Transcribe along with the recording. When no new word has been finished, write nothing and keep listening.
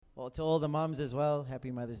Well, to all the moms as well,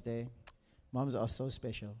 happy Mother's Day. Moms are so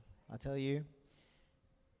special. I tell you,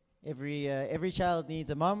 every child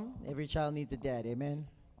needs a mom. Every child needs a dad. Amen.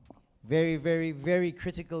 Very, very, very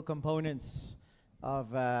critical components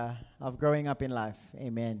of growing up in life.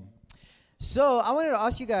 Amen. So I wanted to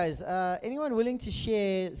ask you guys, anyone willing to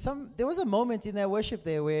share there was a moment in that worship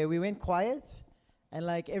there where we went quiet and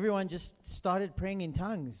like everyone just started praying in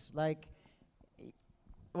tongues. Like,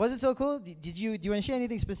 was it so cool? Do you want to share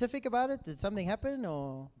anything specific about it? Did something happen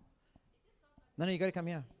or? No, you got to come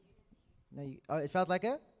here. No, it felt like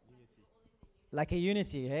a? Unity. Like a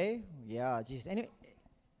unity, hey? Yeah, jeez. Anyway.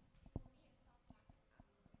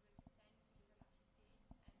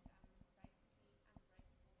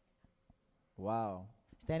 Wow.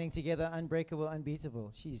 Standing together, unbreakable,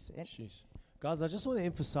 unbeatable. Jeez. Guys, I just want to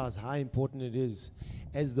emphasize how important it is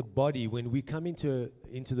as the body when we come into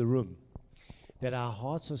the room that our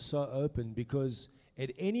hearts are so open, because at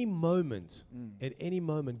any moment,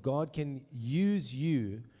 God can use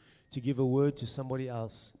you to give a word to somebody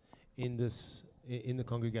else in the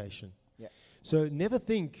congregation. Yeah. So never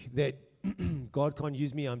think that God can't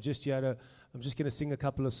use me. I'm just going to sing a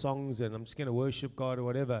couple of songs and I'm just going to worship God or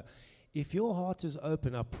whatever. If your heart is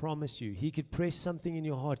open, I promise you, He could press something in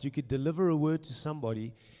your heart. You could deliver a word to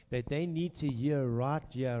somebody that they need to hear right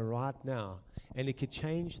here, right now, and it could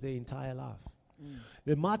change their entire life.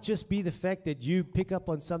 It might just be the fact that you pick up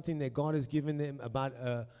on something that God has given them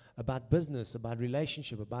about business, about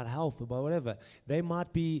relationship, about health, about whatever. They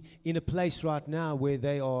might be in a place right now where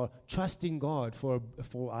they are trusting God for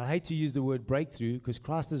I hate to use the word breakthrough, because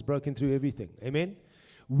Christ has broken through everything. Amen?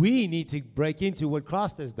 We need to break into what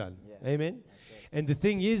Christ has done. Yeah. Amen? And the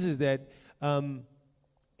thing is that at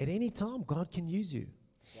any time, God can use you.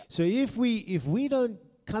 Yeah. So if we don't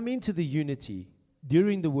come into the unity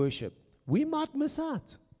during the worship, we might miss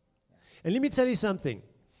out. And let me tell you something.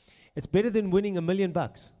 It's better than winning $1 million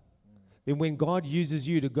than when God uses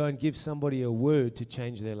you to go and give somebody a word to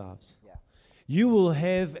change their lives. Yeah. You will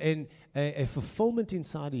have a fulfillment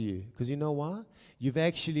inside of you. Because you know why? You've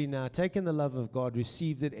actually now taken the love of God,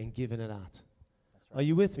 received it, and given it out. Right. Are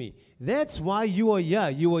you with me? That's why you are here.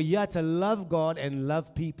 You are here to love God and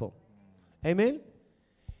love people. Amen?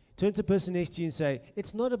 Turn to the person next to you and say,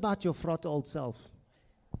 it's not about your fraught old self.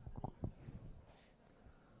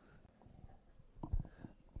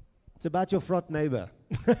 It's about your fraught neighbor.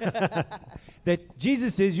 That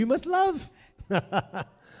Jesus says you must love.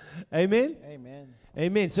 Amen? Amen.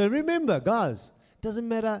 Amen. So remember, guys, it doesn't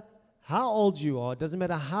matter how old you are, it doesn't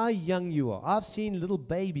matter how young you are. I've seen little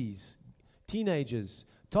babies, teenagers,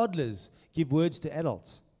 toddlers give words to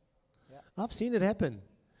adults. Yeah. I've seen it happen.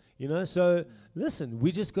 So listen,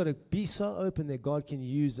 we just got to be so open that God can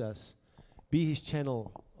use us, be His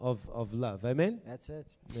channel of love. Amen? That's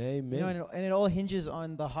it. Amen. And it all hinges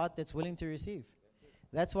on the heart that's willing to receive.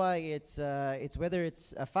 That's why it's whether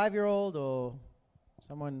it's a 5-year-old or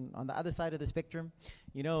someone on the other side of the spectrum,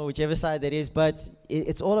 whichever side that is, but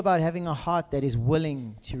it's all about having a heart that is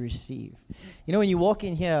willing to receive. When you walk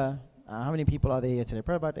in here, how many people are there here today?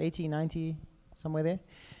 Probably about 80, 90, somewhere there.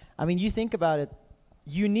 I mean, you think about it,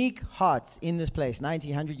 unique hearts in this place, 90,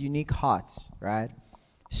 100 unique hearts, right?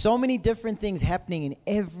 So many different things happening in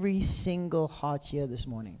every single heart here this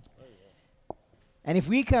morning. And if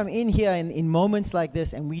we come in here in moments like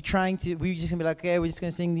this and we're just going to be like, okay, we're just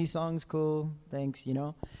going to sing these songs, cool, thanks,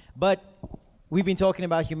 But we've been talking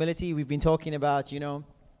about humility. We've been talking about,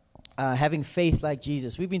 having faith like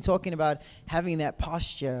Jesus. We've been talking about having that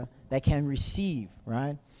posture that can receive,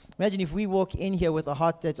 right? Imagine if we walk in here with a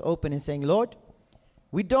heart that's open and saying, Lord,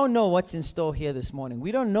 we don't know what's in store here this morning.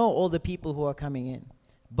 We don't know all the people who are coming in.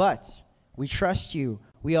 But we trust you.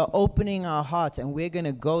 We are opening our hearts, and we're going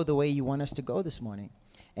to go the way you want us to go this morning.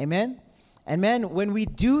 Amen? And man, when we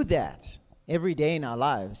do that every day in our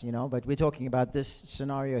lives, but we're talking about this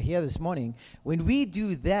scenario here this morning. When we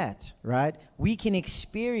do that, right, we can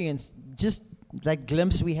experience, just like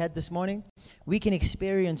glimpse we had this morning, we can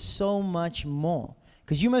experience so much more.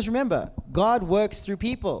 Because you must remember, God works through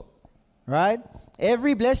people, right?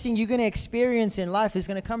 Every blessing you're going to experience in life is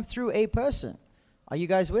going to come through a person. Are you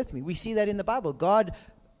guys with me? We see that in the Bible. God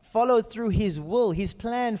followed through His will. His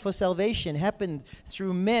plan for salvation happened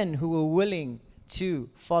through men who were willing to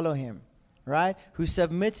follow Him, right? Who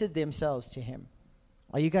submitted themselves to Him.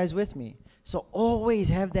 Are you guys with me? So always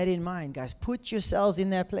have that in mind, guys. Put yourselves in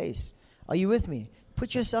that place. Are you with me?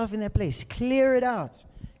 Put yourself in that place. Clear it out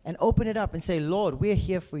and open it up and say, Lord, we're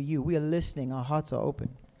here for you. We are listening. Our hearts are open.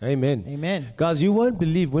 Amen. Amen. Guys, you won't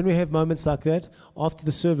believe when we have moments like that, after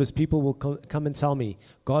the service, people will come and tell me,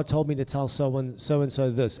 God told me to tell so and so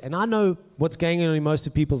this. And I know what's going on in most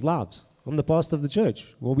of people's lives. I'm the pastor of the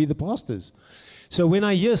church. We'll be the pastors. So when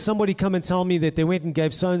I hear somebody come and tell me that they went and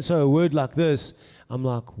gave so-and-so a word like this, I'm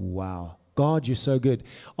like, wow, God, you're so good.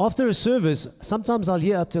 After a service, sometimes I'll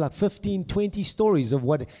hear up to like 15, 20 stories of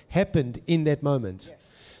what happened in that moment. Yeah.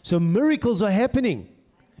 So miracles are happening.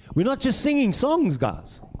 We're not just singing songs,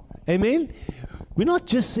 guys. Amen? We're not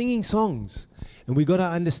just singing songs. And we got to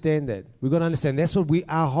understand that. We got to understand that's what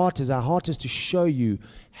our heart is. Our heart is to show you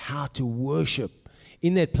how to worship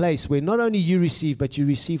in that place where not only you receive, but you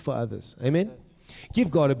receive for others. Amen?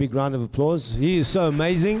 Give God a big round of applause. He is so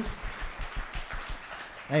amazing.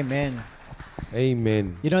 Amen.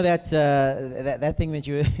 Amen. You know that thing that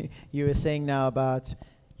you were saying now about,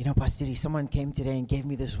 Pastor D, someone came today and gave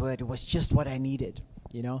me this word. It was just what I needed.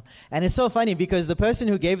 And it's so funny because the person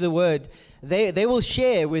who gave the word, they will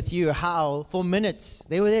share with you how for minutes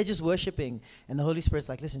they were there just worshiping, and the Holy Spirit's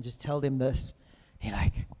like, listen, just tell them this. You're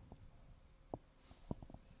like,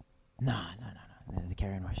 no. They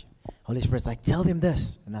carry on worship. Holy Spirit's like, tell them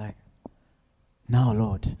this, and they're like, no,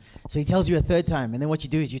 Lord. So he tells you a third time, and then what you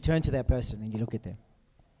do is you turn to that person and you look at them.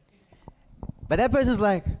 But that person's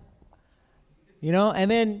like,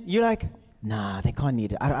 and then you're like, nah, they can't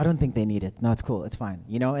need it. I don't think they need it. No, it's cool. It's fine.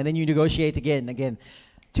 And then you negotiate again and again.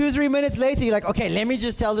 2 or 3 minutes later, you're like, okay, let me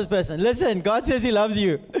just tell this person, listen, God says he loves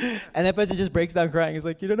you. And that person just breaks down crying. He's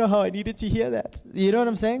like, you don't know how I needed to hear that. You know what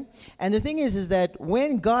I'm saying? And the thing is that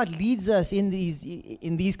when God leads us in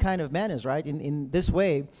these kind of manners, right, in this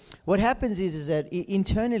way, what happens is that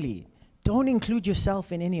internally, don't include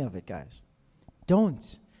yourself in any of it, guys.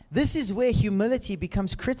 Don't. This is where humility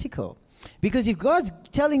becomes critical. Because if God's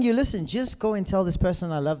telling you, listen, just go and tell this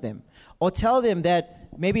person I love them. Or tell them that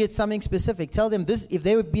maybe it's something specific. Tell them this, if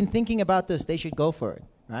they've been thinking about this, they should go for it,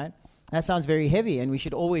 right? That sounds very heavy, and we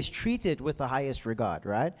should always treat it with the highest regard,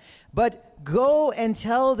 right? But go and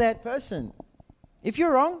tell that person. If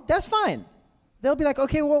you're wrong, that's fine. They'll be like,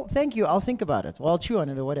 okay, well, thank you. I'll think about it. Or I'll chew on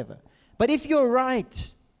it or whatever. But if you're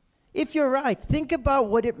right, think about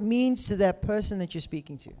what it means to that person that you're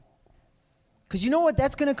speaking to. Because you know what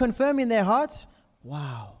that's going to confirm in their hearts?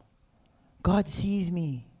 Wow, God sees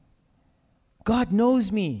me. God knows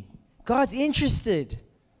me. God's interested.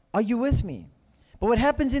 Are you with me? But what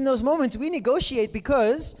happens in those moments, we negotiate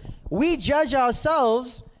because we judge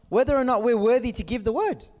ourselves whether or not we're worthy to give the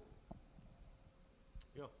word.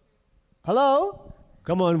 Yeah. Hello?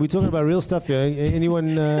 Come on, we're talking about real stuff here.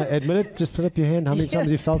 Anyone admit it? Just put up your hand. How many times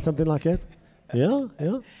you felt something like that? Yeah.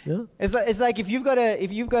 It's like if you've got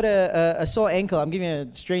a sore ankle. I'm giving you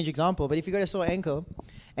a strange example, but if you've got a sore ankle,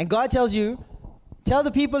 and God tells you, tell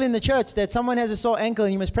the people in the church that someone has a sore ankle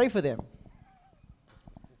and you must pray for them.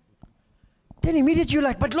 Then immediately you're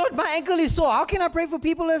like, but Lord, my ankle is sore. How can I pray for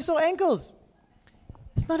people who have sore ankles?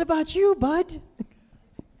 It's not about you, bud.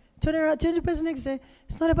 Turn around, turn to the person next and say,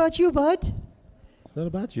 it's not about you, bud. It's not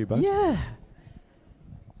about you, bud. Yeah.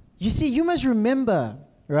 You see, you must remember,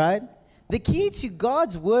 right? The key to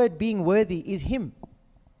God's word being worthy is Him,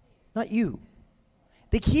 not you.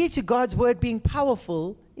 The key to God's word being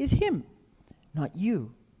powerful is Him, not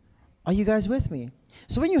you. Are you guys with me?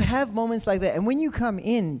 So when you have moments like that, and when you come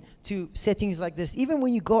in to settings like this, even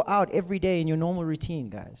when you go out every day in your normal routine,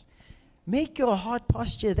 guys, make your heart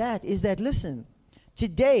posture listen,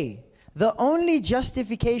 today, the only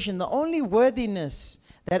justification, the only worthiness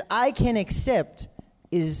that I can accept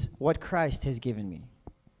is what Christ has given me.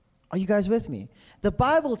 Are you guys with me? The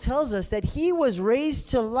Bible tells us that He was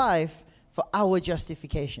raised to life for our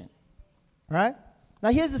justification. Right?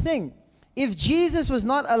 Now here's the thing. If Jesus was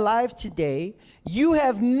not alive today, you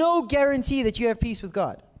have no guarantee that you have peace with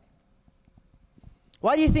God.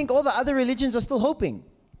 Why do you think all the other religions are still hoping?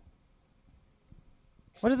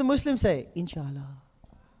 What do the Muslims say? Inshallah.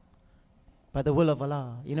 By the will of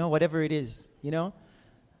Allah. Whatever it is.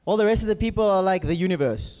 All the rest of the people are like the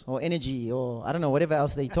universe or energy or I don't know, whatever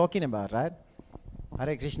else they're talking about, right?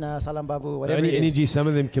 Hare Krishna, Salam Babu, whatever it is. Energy some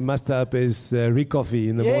of them can muster up is Recoffee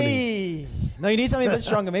in the morning. No, you need something a bit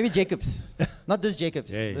stronger. Maybe Jacobs. Not this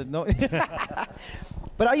Jacobs. No.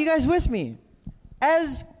 But are you guys with me?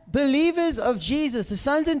 As believers of Jesus, the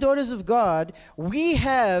sons and daughters of God, we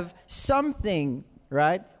have something,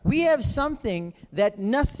 right? We have something that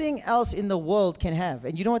nothing else in the world can have.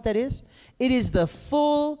 And you know what that is? It is the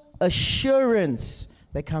full assurance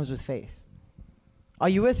that comes with faith. Are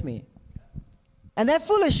you with me? And that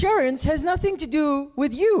full assurance has nothing to do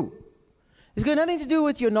with you. It's got nothing to do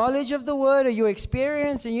with your knowledge of the word or your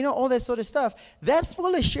experience and all that sort of stuff. That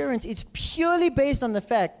full assurance is purely based on the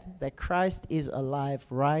fact that Christ is alive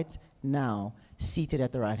right now, seated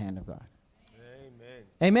at the right hand of God. Amen.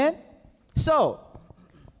 Amen? So,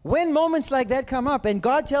 When moments like that come up and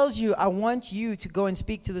God tells you, I want you to go and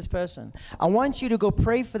speak to this person. I want you to go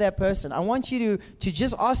pray for that person. I want you to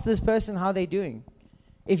just ask this person how they're doing.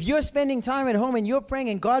 If you're spending time at home and you're praying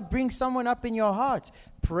and God brings someone up in your heart,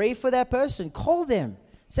 pray for that person. Call them.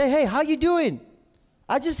 Say, hey, how you doing?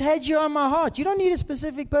 I just had you on my heart. You don't need a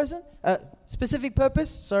specific purpose,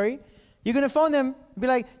 sorry. You're going to phone them and be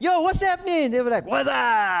like, yo, what's happening? They'll be like, what's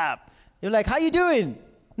up? You're like, how you doing?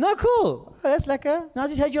 No, cool. Oh, that's like no, I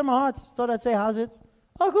just had you on my heart. Thought I'd say, how's it?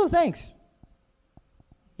 Oh, cool, thanks.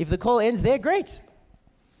 If the call ends there, great.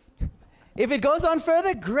 If it goes on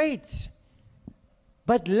further, great.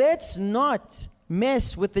 But let's not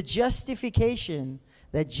mess with the justification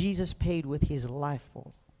that Jesus paid with his life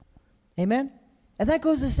for. Amen? And that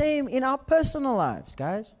goes the same in our personal lives,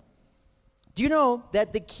 guys. Do you know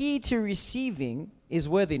that the key to receiving is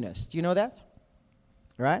worthiness? Do you know that?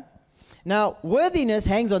 Right? Now, worthiness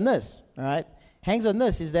hangs on this, all right? Hangs on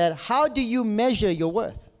this is that how do you measure your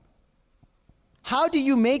worth? How do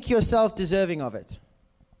you make yourself deserving of it?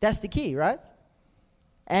 That's the key, right?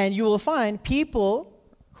 And you will find people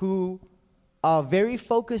who are very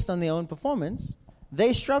focused on their own performance,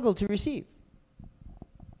 they struggle to receive.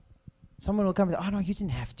 Someone will come and say, oh, no, you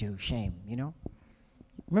didn't have to. Shame, you know?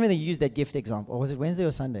 Remember they used that gift example. Or was it Wednesday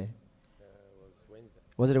or Sunday? It was Wednesday.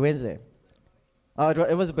 Was it a Wednesday? Oh,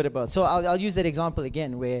 it was a bit of both. So I'll use that example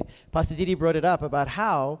again where Pastor Didi brought it up about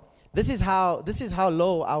how this is how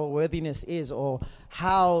low our worthiness is, or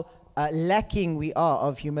how lacking we are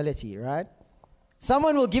of humility, right?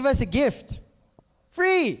 Someone will give us a gift.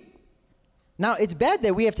 Free. Now, it's bad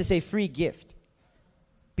that we have to say free gift,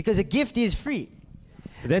 because a gift is free.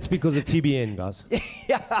 That's because of TBN, guys.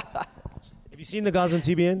 Yeah. Have you seen the guys on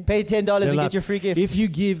TBN? Pay $10 and like, get your free gift. If you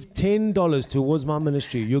give $10 towards my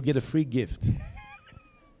ministry, you'll get a free gift.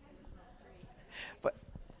 But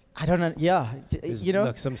I don't know. Yeah. There's You know.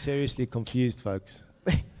 like some seriously confused folks.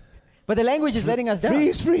 But the language is letting us down. Free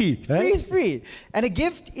is free. Free is free. And a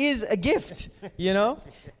gift is a gift, you know?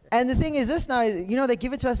 And the thing is this now, you know, they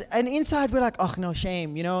give it to us, and inside we're like, oh, no,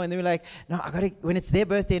 shame, you know? And they're like, no, when it's their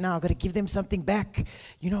birthday now, I've got to give them something back.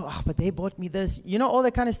 You know, oh, but they bought me this. You know, all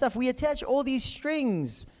that kind of stuff. We attach all these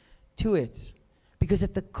strings to it, because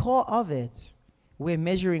at the core of it, we're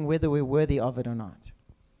measuring whether we're worthy of it or not.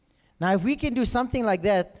 Now, if we can do something like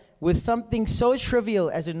that with something so trivial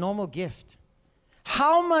as a normal gift,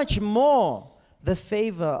 how much more the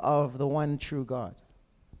favor of the one true God?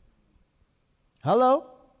 Hello?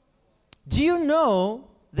 Do you know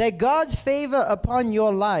that God's favor upon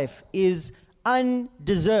your life is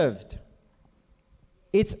undeserved?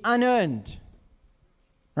 It's unearned.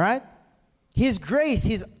 Right? His grace,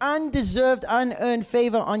 His undeserved, unearned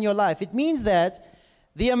favor on your life. It means that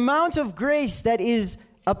the amount of grace that is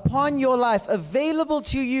upon your life, available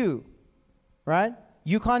to you, right?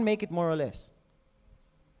 You can't make it more or less.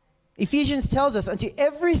 Ephesians tells us, unto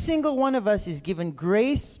every single one of us is given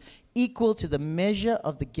grace equal to the measure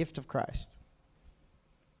of the gift of Christ.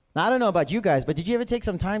 Now, I don't know about you guys, but did you ever take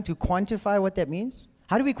some time to quantify what that means?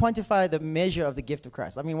 How do we quantify the measure of the gift of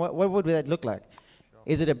Christ? I mean, what would that look like? Sure.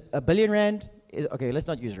 Is it a billion rand? Okay, let's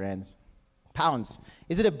not use rands. Pounds.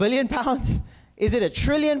 Is it 1 billion pounds? Is it 1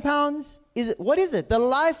 trillion pounds? What is it? The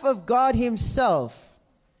life of God Himself.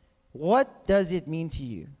 What does it mean to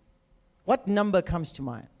you? What number comes to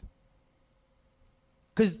mind?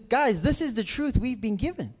 Because, guys, this is the truth we've been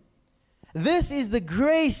given. This is the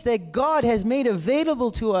grace that God has made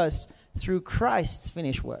available to us through Christ's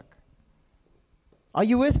finished work. Are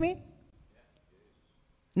you with me?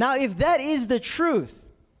 Now, if that is the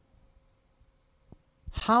truth,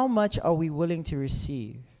 how much are we willing to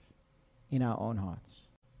receive in our own hearts?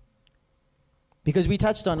 Because we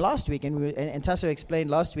touched on last week, and Tasso explained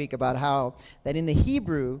last week about how that in the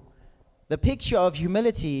Hebrew, the picture of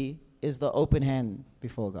humility is the open hand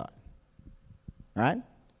before God. Right?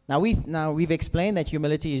 Now we've explained that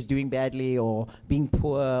humility is doing badly or being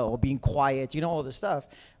poor or being quiet, you know, all the stuff.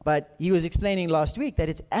 But he was explaining last week that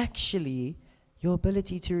it's actually your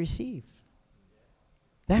ability to receive.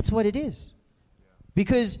 That's what it is.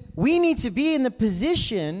 Because we need to be in the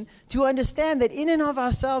position to understand that in and of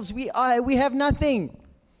ourselves we have nothing.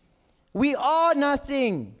 We are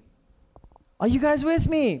nothing. Are you guys with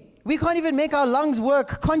me? We can't even make our lungs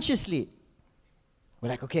work consciously. We're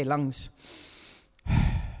like, okay, lungs.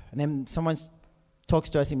 And then someone talks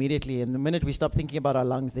to us immediately, and the minute we stop thinking about our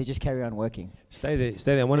lungs, they just carry on working. Stay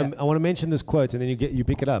there. I want to mention this quote, and then you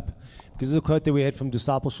pick it up, because this is a quote that we had from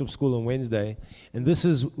Discipleship School on Wednesday, and this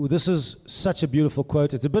is such a beautiful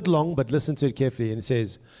quote. It's a bit long, but listen to it carefully. And it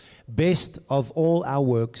says, "Best of all our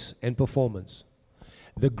works and performance,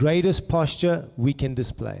 the greatest posture we can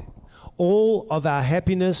display, all of our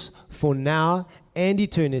happiness for now and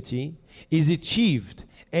eternity is achieved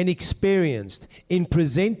and experienced in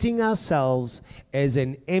presenting ourselves as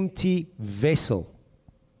an empty vessel.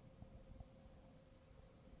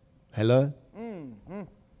 Hello?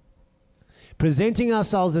 Presenting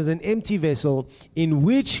ourselves as an empty vessel in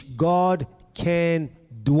which God can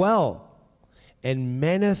dwell and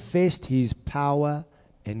manifest His power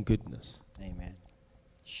and goodness. Amen.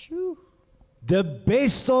 Shoo. The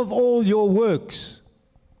best of all your works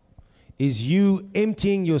is you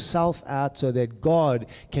emptying yourself out so that God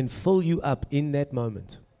can fill you up in that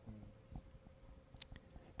moment.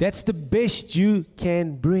 That's the best you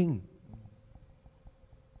can bring.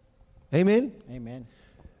 Amen? Amen.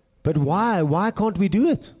 But why? Why can't we do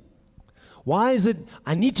it? Why is it,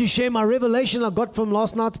 I need to share my revelation I got from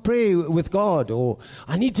last night's prayer with God, or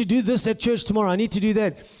I need to do this at church tomorrow, I need to do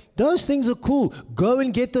that. Those things are cool. Go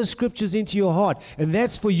and get those scriptures into your heart, and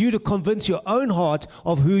that's for you to convince your own heart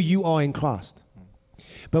of who you are in Christ.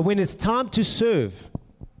 But when it's time to serve,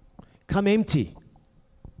 come empty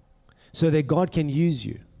so that God can use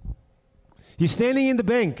you. You're standing in the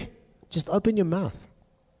bank, just open your mouth.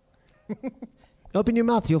 Open your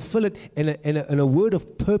mouth, you'll fill it, and a word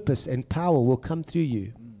of purpose and power will come through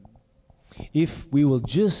you. If we will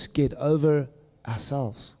just get over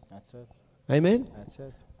ourselves. That's it. Amen? That's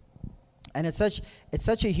it. And it's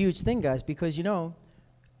such a huge thing, guys, because, you know,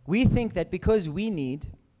 we think that because we need,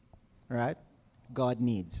 right, God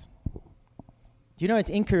needs. You know, it's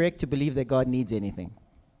incorrect to believe that God needs anything.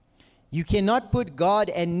 You cannot put God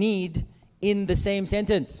and need in the same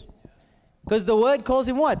sentence. Because the word calls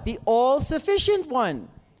him what? The all-sufficient one.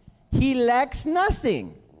 He lacks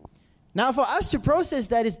nothing. Now, for us to process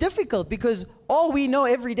that is difficult because all we know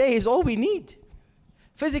every day is all we need.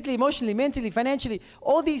 Physically, emotionally, mentally, financially,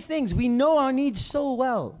 all these things, we know our needs so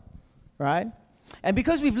well, right? And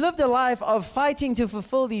because we've lived a life of fighting to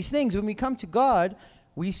fulfill these things, when we come to God,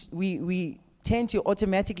 we tend to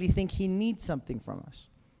automatically think He needs something from us,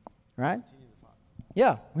 right?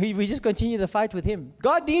 Yeah, we just continue the fight with Him.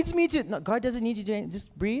 God needs me to, no, God doesn't need you to do anything,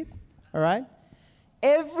 just breathe, all right?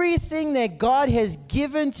 Everything that God has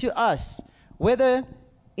given to us, whether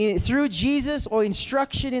through Jesus or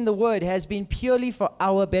instruction in the Word, has been purely for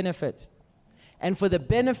our benefit and for the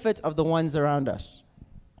benefit of the ones around us,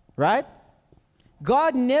 right?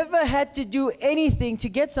 God never had to do anything to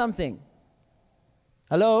get something.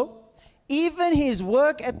 Hello? Even His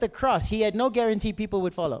work at the cross, He had no guarantee people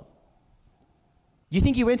would follow. You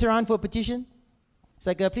think He went around for a petition? It's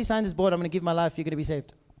like, please sign this board, I'm going to give my life, you're going to be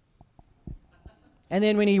saved. And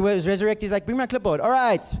then when He was resurrected, He's like, bring my clipboard. All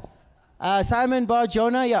right. Simon Bar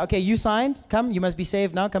Jonah, yeah, okay, you signed. Come, you must be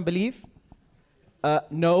saved now, come believe.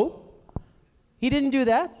 No. He didn't do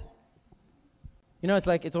that. You know,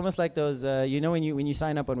 it's almost like those, you know, when you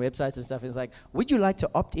sign up on websites and stuff, it's like, would you like to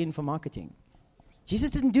opt in for marketing? Jesus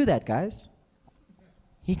didn't do that, guys.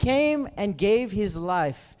 He came and gave His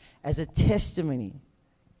life as a testimony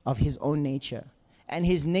of His own nature. And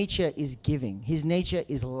His nature is giving. His nature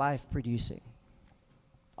is life-producing.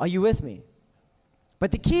 Are you with me?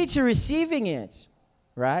 But the key to receiving it,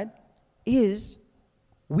 right, is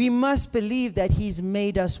we must believe that He's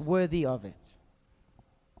made us worthy of it.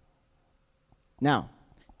 Now,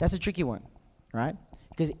 that's a tricky one, right?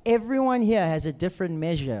 Because everyone here has a different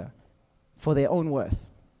measure for their own worth,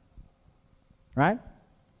 right?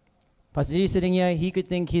 Pastor G sitting here, he could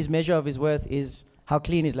think his measure of his worth is how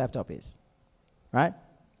clean his laptop is, right?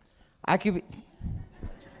 I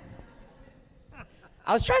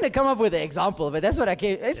was trying to come up with an example, but that's what I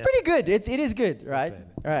came. It's pretty good. It is good, right?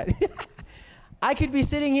 Right. I could be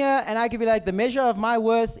sitting here and I could be like, the measure of my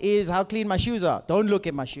worth is how clean my shoes are. Don't look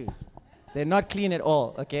at my shoes. They're not clean at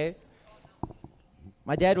all, okay?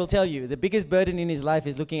 My dad will tell you, the biggest burden in his life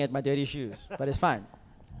is looking at my dirty shoes, but it's fine.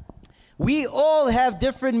 We all have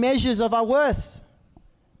different measures of our worth.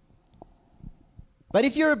 But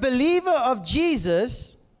if you're a believer of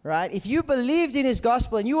Jesus, right, if you believed in His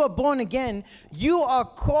gospel and you are born again, you are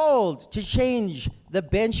called to change the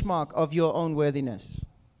benchmark of your own worthiness.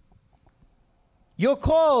 You're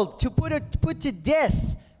called to put to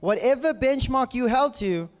death whatever benchmark you held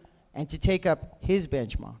to and to take up His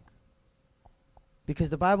benchmark.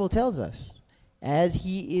 Because the Bible tells us, as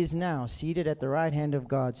He is now seated at the right hand of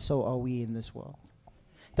God, so are we in this world.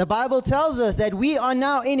 The Bible tells us that we are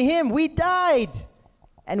now in Him. We died,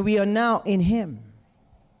 and we are now in Him.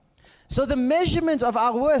 So the measurement of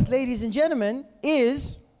our worth, ladies and gentlemen,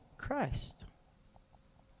 is Christ.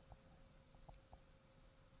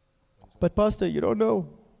 But Pastor, you don't know.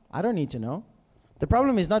 I don't need to know. The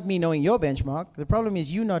problem is not me knowing your benchmark. The problem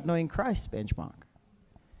is you not knowing Christ's benchmark.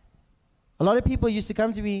 A lot of people used to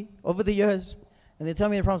come to me over the years and they tell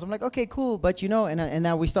me the problems. I'm like, okay, cool, but you know, and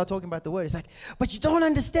now we start talking about the word. It's like, but you don't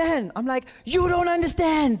understand. I'm like, you don't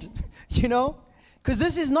understand, you know? Because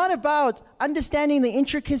this is not about understanding the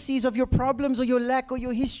intricacies of your problems or your lack or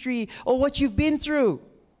your history or what you've been through.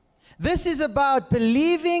 This is about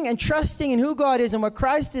believing and trusting in who God is and what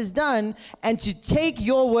Christ has done and to take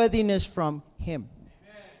your worthiness from Him.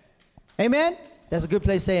 Amen? That's a good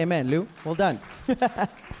place to say amen, Lou. Well done.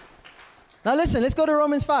 Now listen, let's go to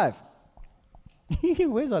Romans 5.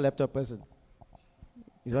 Where's our laptop person?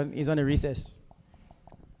 He's on a recess.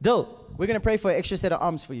 Dill, we're going to pray for an extra set of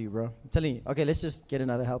arms for you, bro. I'm telling you. Okay, let's just get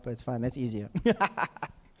another helper. It's fine. That's easier.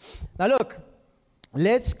 Now look,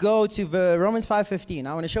 let's go to Romans 5:15.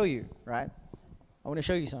 I want to show you, right? I want to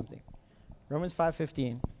show you something. Romans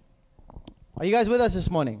 5:15. Are you guys with us this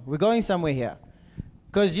morning? We're going somewhere here.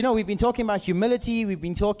 Because, you know, we've been talking about humility. We've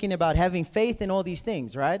been talking about having faith in all these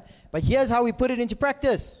things, right? But here's how we put it into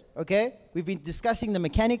practice, okay? We've been discussing the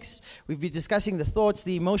mechanics. We've been discussing the thoughts,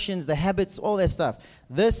 the emotions, the habits, all that stuff.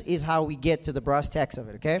 This is how we get to the brass tacks of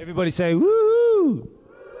it, okay? Everybody say, woo!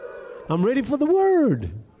 I'm ready for the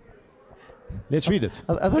word. Let's read it.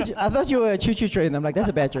 I thought you were a choo-choo train. I'm like, that's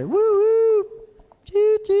a bad train. Woo-woo!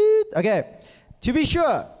 Choo-choo! Okay, to be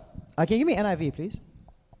sure. Okay, give me NIV, please.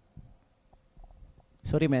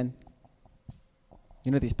 Sorry, man.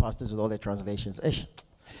 You know these pastors with all their translations. Ish.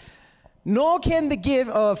 Nor can the gift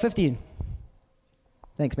of 15.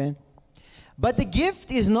 Thanks, man. But the gift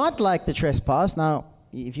is not like the trespass. Now,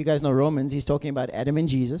 if you guys know Romans, he's talking about Adam and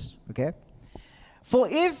Jesus, okay? For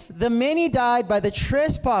if the many died by the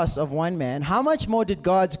trespass of one man, how much more did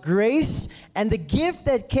God's grace and the gift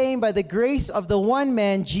that came by the grace of the one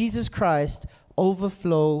man, Jesus Christ,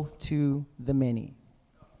 overflow to the many?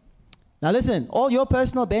 Now listen, all your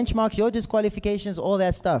personal benchmarks, your disqualifications, all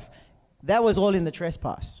that stuff, that was all in the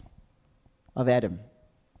trespass of Adam.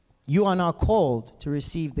 You are now called to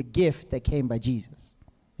receive the gift that came by Jesus.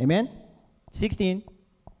 Amen? 16.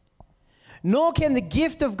 Nor can the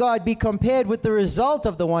gift of God be compared with the result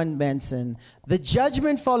of the one man's sin. The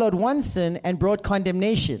judgment followed one sin and brought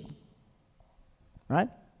condemnation. Right?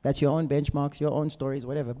 That's your own benchmarks, your own stories,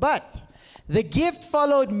 whatever. But the gift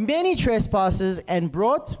followed many trespasses and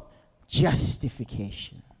brought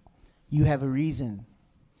justification. You have a reason.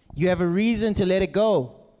 You have a reason to let it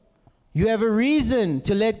go. You have a reason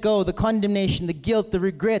to let go the condemnation, the guilt, the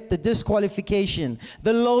regret, the disqualification,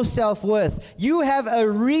 the low self-worth. You have a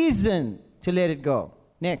reason to let it go.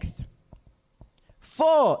 Next.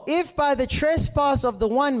 For if by the trespass of the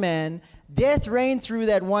one man, death reigned through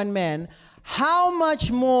that one man, how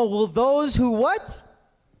much more will those who what?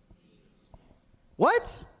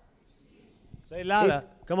 What? Say louder.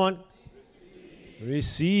 Come on.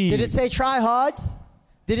 Receive. Did it say try hard?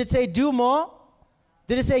 Did it say do more?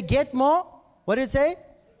 Did it say get more? What did it say?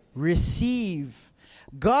 Receive.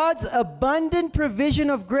 God's abundant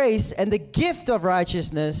provision of grace and the gift of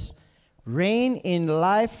righteousness reign in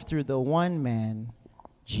life through the one man,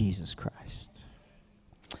 Jesus Christ.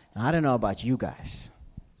 Now, I don't know about you guys,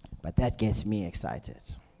 but that gets me excited.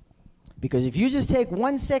 Because if you just take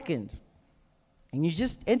 1 second and you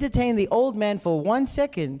just entertain the old man for 1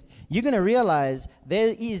 second, you're going to realize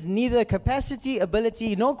there is neither capacity,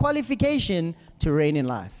 ability, nor qualification to reign in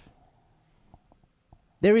life.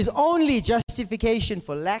 There is only justification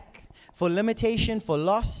for lack, for limitation, for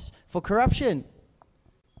loss, for corruption.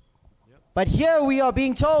 Yep. But here we are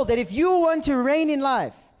being told that if you want to reign in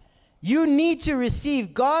life, you need to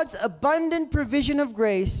receive God's abundant provision of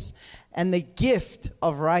grace and the gift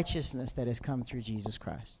of righteousness that has come through Jesus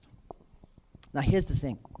Christ. Now here's the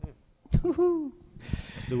thing.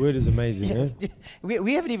 The word is amazing. Yes. Eh?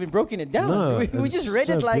 We haven't even broken it down. No, we just read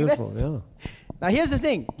so it like beautiful, that. Yeah. Now here's the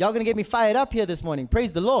thing. Y'all going to get me fired up here this morning.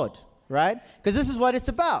 Praise the Lord. Right? Because this is what it's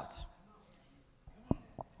about.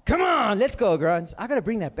 Come on. Let's go, Grunts. I got to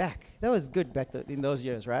bring that back. That was good back in those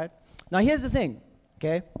years, right? Now here's the thing.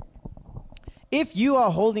 Okay? If you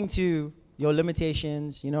are holding to your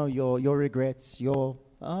limitations, you know, your regrets, your,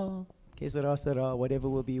 que sera, whatever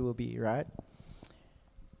will be, right?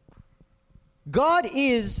 God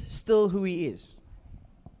is still who He is.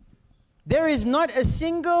 There is not a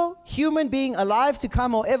single human being alive to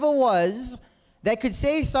come or ever was that could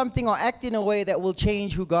say something or act in a way that will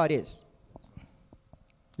change who God is.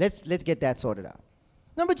 Let's get that sorted out.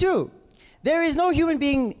 Number 2, there is no human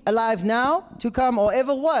being alive now, to come, or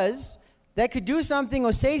ever was that could do something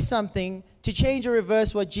or say something to change or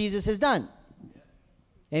reverse what Jesus has done.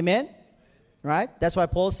 Amen? Right? That's why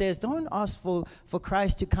Paul says, don't ask for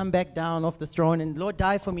Christ to come back down off the throne and, Lord,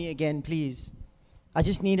 die for me again, please. I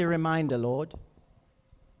just need a reminder, Lord.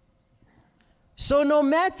 So no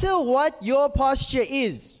matter what your posture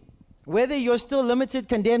is, whether you're still limited,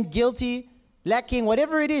 condemned, guilty, lacking,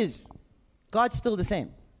 whatever it is, God's still the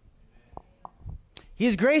same.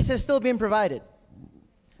 His grace has still been provided.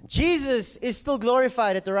 Jesus is still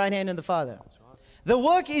glorified at the right hand of the Father. The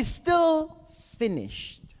work is still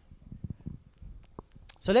finished.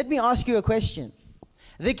 So let me ask you a question.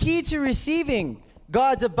 The key to receiving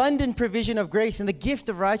God's abundant provision of grace and the gift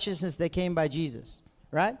of righteousness that came by Jesus,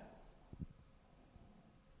 right?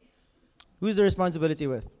 Who's the responsibility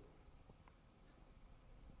with?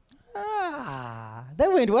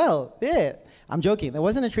 That went well. Yeah. I'm joking. That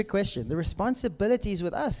wasn't a trick question. The responsibility is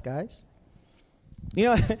with us, guys. You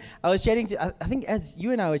know, I was chatting to, I think as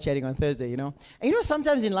you and I were chatting on Thursday, you know. And you know,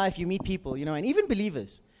 sometimes in life you meet people, you know, and even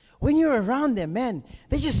believers. When you're around them, man,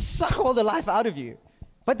 they just suck all the life out of you.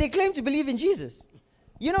 But they claim to believe in Jesus.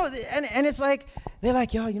 You know, and it's like, they're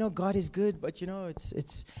like, yeah, you know, God is good, but you know,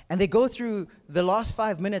 it's, and they go through the last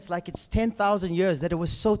 5 minutes like it's 10,000 years that it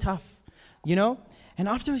was so tough, you know? And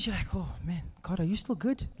afterwards you're like, oh man, God, are you still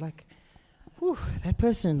good? Like, whew, that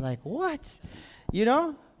person, like, what? You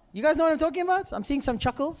know? You guys know what I'm talking about? I'm seeing some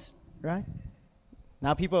chuckles, right?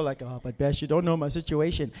 Now people are like, oh, but Bash, you don't know my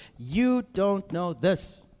situation. You don't know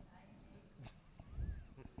this.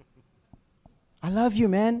 I love you,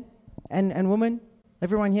 man, and woman,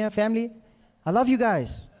 everyone here, family. I love you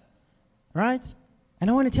guys, right? And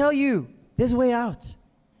I want to tell you, there's a way out.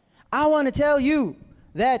 I want to tell you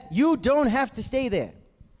that you don't have to stay there.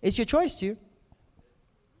 It's your choice to.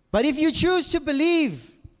 But if you choose to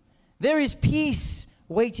believe, there is peace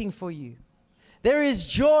waiting for you. There is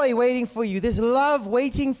joy waiting for you. There's love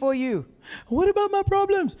waiting for you. What about my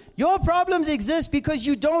problems? Your problems exist because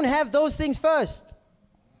you don't have those things first.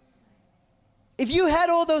 If you had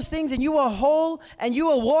all those things and you were whole and you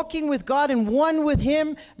were walking with God and one with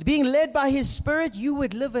Him, being led by His Spirit, you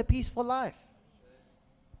would live a peaceful life.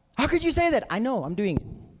 How could you say that? I know, I'm doing it.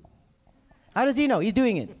 How does he know? He's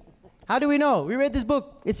doing it. How do we know? We read this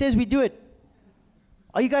book. It says we do it.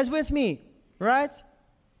 Are you guys with me? Right?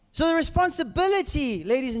 So the responsibility,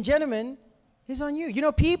 ladies and gentlemen, is on you. You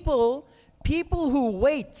know, people who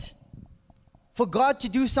wait for God to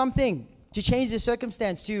do something, to change their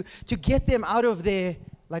circumstance, to get them out of their,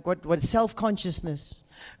 like what self-consciousness.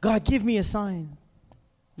 God, give me a sign.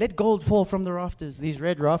 Let gold fall from the rafters, these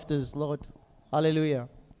red rafters, Lord. Hallelujah.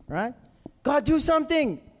 Right? God, do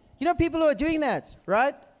something. You know people who are doing that,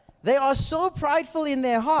 right? They are so prideful in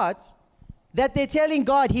their heart that they're telling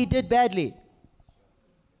God He did badly.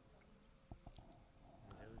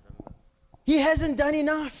 He hasn't done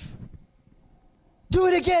enough. Do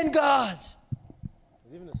it again, God.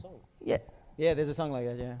 There's even a song. Yeah, there's a song like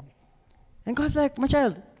that, yeah. And God's like, my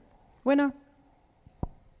child, winner,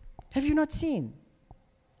 have you not seen?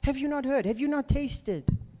 Have you not heard? Have you not tasted?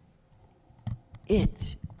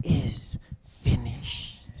 It is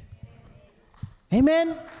finished.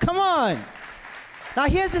 Amen? Come on. Now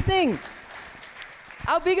here's the thing.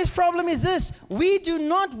 Our biggest problem is this. We do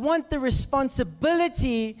not want the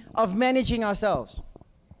responsibility of managing ourselves.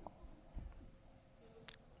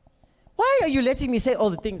 Why are you letting me say all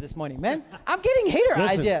the things this morning, man? I'm getting hater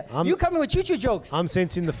eyes here. You coming with choo-choo jokes. I'm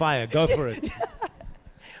sensing the fire. Go for it.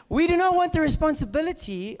 We do not want the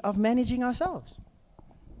responsibility of managing ourselves.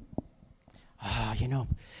 You know,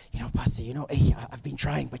 Pastor, hey, I've been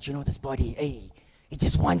trying, but this body, hey, it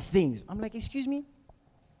just wants things. I'm like, excuse me?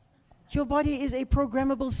 Your body is a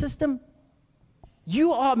programmable system.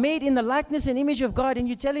 You are made in the likeness and image of God, and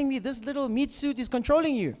you're telling me this little meat suit is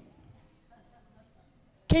controlling you.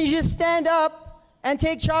 Can you just stand up and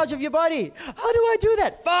take charge of your body? How do I do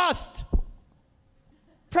that? Fast.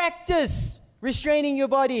 Practice restraining your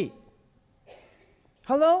body.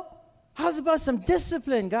 Hello? How's about some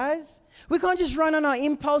discipline, guys? We can't just run on our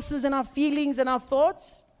impulses and our feelings and our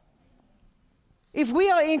thoughts. If we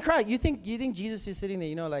are in Christ, you think Jesus is sitting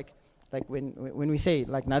there, like when we say,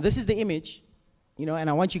 like, now this is the image, and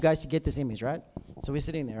I want you guys to get this image, right? So we're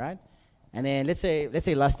sitting there, right? And then let's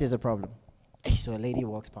say lust is a problem. Hey, so a lady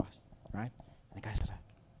walks past, right? And the guy's like,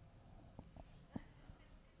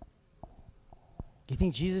 you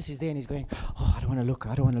think Jesus is there and he's going, oh, I don't want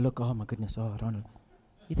to look, oh my goodness, oh, I don't want to.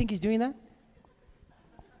 You think he's doing that?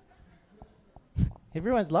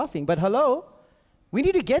 Everyone's laughing, but hello, we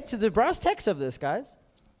need to get to the brass tacks of this, guys.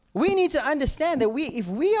 We need to understand that if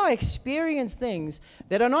we are experiencing things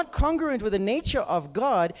that are not congruent with the nature of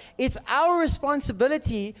God, it's our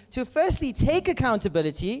responsibility to firstly take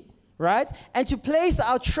accountability, right? And to place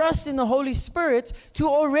our trust in the Holy Spirit to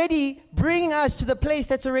already bring us to the place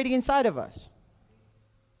that's already inside of us.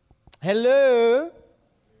 Hello?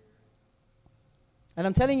 And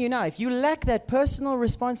I'm telling you now, if you lack that personal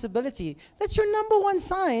responsibility, that's your number one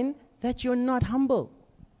sign that you're not humble.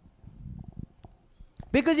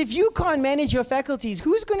 Because if you can't manage your faculties,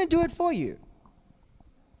 who's going to do it for you?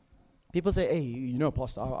 People say, hey, you know,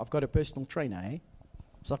 Pastor, I've got a personal trainer, eh?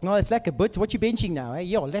 It's like, no, it's lekker, but what you benching now, eh?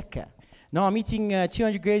 Yeah, lekker. No, I'm eating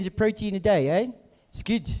 200 grams of protein a day, eh?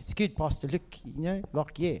 It's good, Pastor. Look, you know,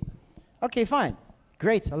 like, yeah. Okay, fine.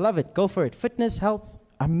 Great, I love it. Go for it. Fitness, health,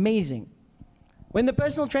 amazing. When the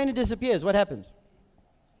personal trainer disappears, what happens?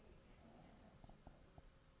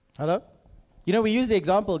 Hello? You know, we use the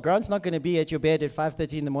example, Grant's not going to be at your bed at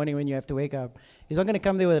 5:30 in the morning when you have to wake up. He's not going to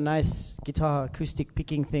come there with a nice guitar acoustic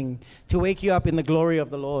picking thing to wake you up in the glory of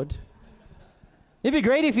the Lord. It'd be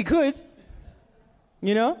great if he could.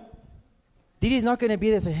 You know? Didi's not going to be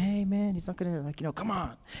there and say, hey, man, he's not going to, like, you know, come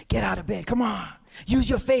on, get out of bed, come on, use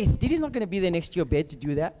your faith. Didi's not going to be there next to your bed to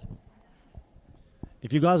do that.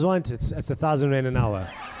 If you guys want, it's 1,000 rand an hour.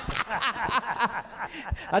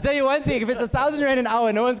 I'll tell you one thing, if it's 1,000 rand an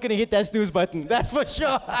hour, no one's going to hit that snooze button. That's for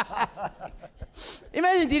sure.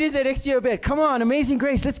 Imagine Didi's there next to your bed. Come on, Amazing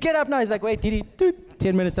Grace, let's get up now. He's like, wait, Didi,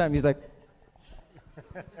 10 minutes time. He's like,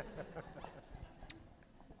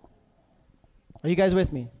 are you guys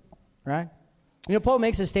with me? Right? You know, Paul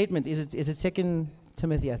makes a statement. Is it 2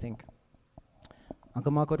 Timothy, I think?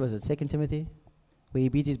 Uncle Mark, what was it? 2 Timothy? Where he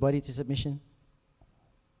beat his body to submission?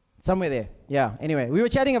 Somewhere there. Yeah. Anyway, we were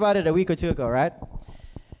chatting about it a week or two ago, right?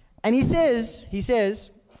 And he says,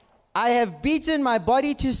 I have beaten my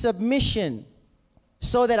body to submission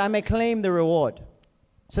so that I may claim the reward,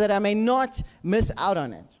 so that I may not miss out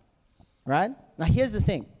on it. Right? Now, here's the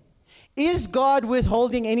thing. Is God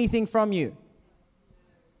withholding anything from you?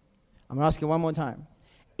 I'm going to ask you one more time.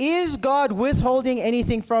 Is God withholding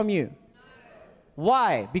anything from you? No.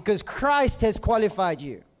 Why? Because Christ has qualified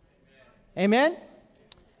you. Amen?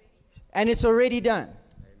 And it's already done.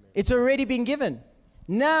 It's already been given.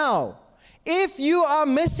 Now, if you are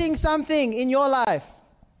missing something in your life,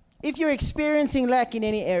 if you're experiencing lack in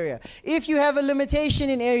any area, if you have a limitation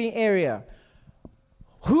in any area,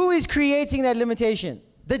 who is creating that limitation?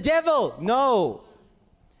 The devil? No.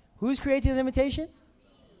 Who's creating the limitation?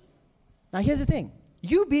 Now, here's the thing.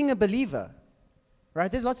 You being a believer, right?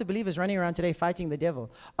 There's lots of believers running around today fighting the devil.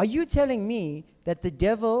 Are you telling me that the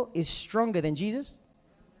devil is stronger than Jesus?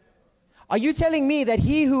 Are you telling me that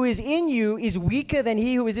he who is in you is weaker than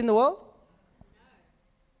he who is in the world?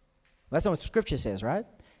 That's not what Scripture says, right?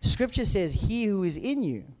 Scripture says he who is in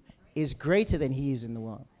you is greater than he who is in the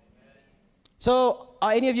world. So,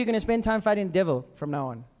 are any of you going to spend time fighting the devil from now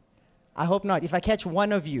on? I hope not. If I catch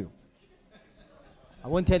one of you, I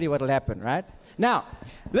won't tell you what will happen, right? Now,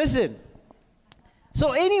 listen.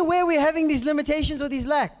 So anywhere we're having these limitations or these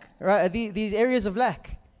lack, right, these areas of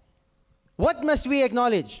lack, what must we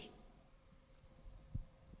acknowledge?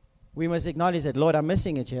 We must acknowledge that, Lord, I'm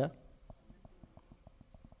missing it here.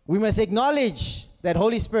 We must acknowledge that,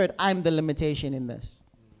 Holy Spirit, I'm the limitation in this.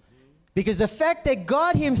 Because the fact that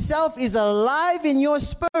God himself is alive in your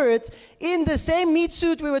spirit, in the same meat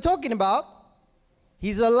suit we were talking about,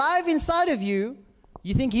 he's alive inside of you.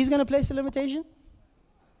 You think he's going to place a limitation?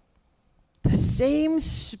 The same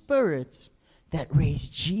Spirit that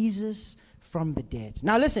raised Jesus from the dead.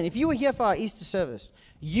 Now listen, if you were here for our Easter service,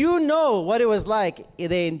 you know what it was like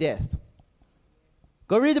there in death.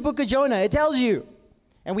 Go read the book of Jonah. It tells you.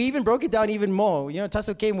 And we even broke it down even more. You know,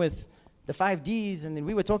 Tasso came with the 5 Ds, and then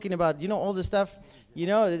we were talking about, you know, all this stuff. You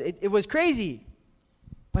know, it was crazy.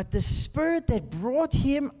 But the Spirit that brought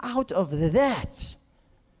him out of that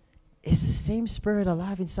is the same Spirit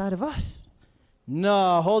alive inside of us.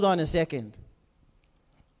 No, hold on a second.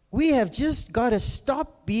 We have just got to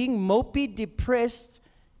stop being mopey, depressed,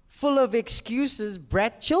 full of excuses,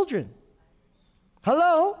 brat children.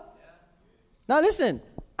 Hello? Now listen,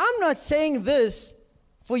 I'm not saying this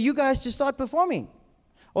for you guys to start performing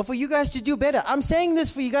or for you guys to do better. I'm saying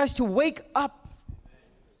this for you guys to wake up.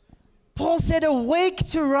 Paul said, awake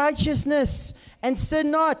to righteousness and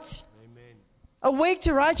sin not. Awake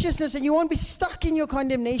to righteousness, and you won't be stuck in your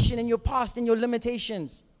condemnation and your past and your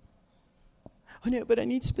limitations. Oh no, but I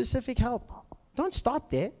need specific help. Don't start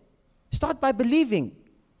there. Start by believing.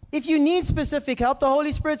 If you need specific help, the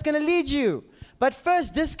Holy Spirit's going to lead you. But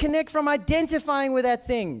first, disconnect from identifying with that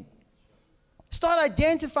thing. Start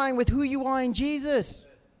identifying with who you are in Jesus.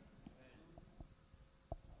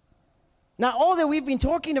 Now, all that we've been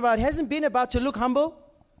talking about hasn't been about to look humble.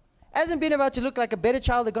 Hasn't been about to look like a better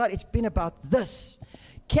child of God. It's been about this.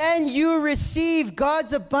 Can you receive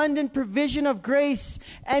God's abundant provision of grace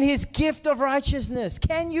and his gift of righteousness?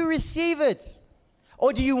 Can you receive it?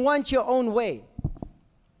 Or do you want your own way?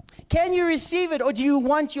 Can you receive it, or do you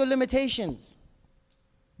want your limitations?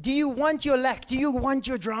 Do you want your lack? Do you want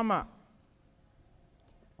your drama?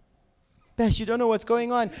 Bash, you don't know what's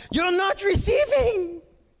going on. You're not receiving.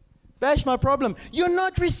 Bash, my problem. You're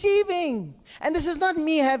not receiving. And this is not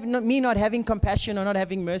me not having compassion or not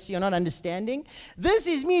having mercy or not understanding. This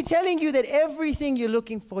is me telling you that everything you're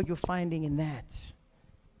looking for, you're finding in that.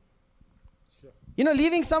 Sure. You know,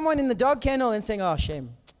 leaving someone in the dog kennel and saying, oh, shame.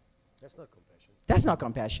 That's not compassion. That's not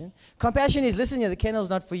compassion. Compassion is, listen, the kennel's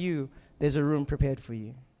not for you. There's a room prepared for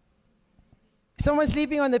you. Someone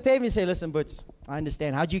sleeping on the pavement, you say, listen, Boots, I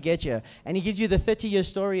understand. How'd you get here? And he gives you the 30-year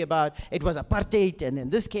story about it was apartheid and then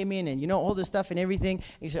this came in and, you know, all this stuff and everything.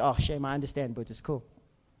 And you say, oh, shame, I understand, Boots, it's cool.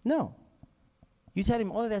 No. You tell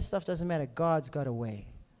him all of that stuff doesn't matter. God's got a way.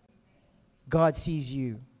 God sees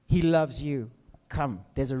you. He loves you. Come,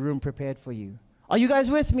 there's a room prepared for you. Are you guys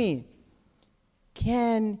with me?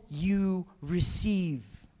 Can you receive?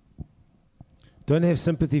 Don't have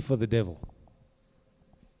sympathy for the devil.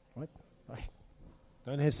 What?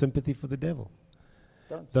 Don't have sympathy for the devil.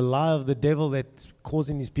 Don't. The lie of the devil that's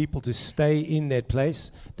causing these people to stay in that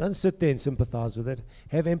place, don't sit there and sympathize with it.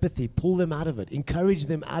 Have empathy. Pull them out of it. Encourage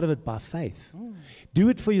them out of it by faith. Do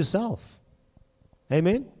it for yourself.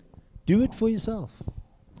 Amen? Do it for yourself.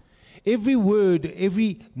 Every word,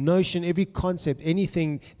 every notion, every concept,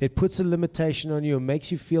 anything that puts a limitation on you and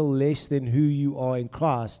makes you feel less than who you are in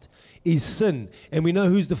Christ is sin. And we know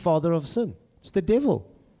who's the father of sin. It's the devil.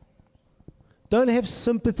 Don't have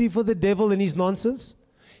sympathy for the devil and his nonsense.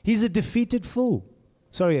 He's a defeated fool.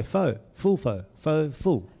 Sorry, a foe.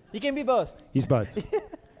 Fool. He can be both. He's both.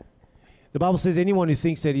 The Bible says anyone who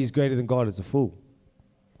thinks that he's greater than God is a fool.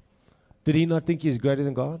 Did he not think he is greater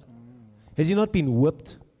than God? Has he not been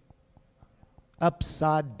whipped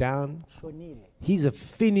upside down? He's a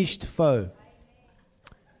finished foe.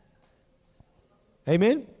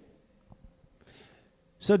 Amen?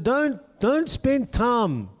 So don't spend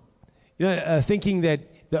time thinking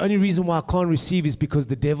that the only reason why I can't receive is because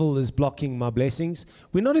the devil is blocking my blessings.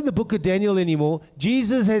 We're not in the book of Daniel anymore.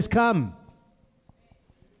 Jesus has come.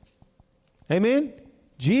 Amen?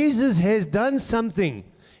 Jesus has done something.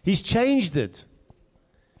 He's changed it.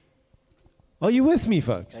 Are you with me,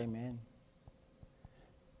 folks? Amen.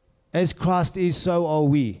 As Christ is, so are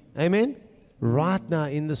we. Amen? Right now,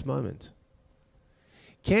 in this moment.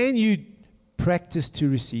 Can you practice to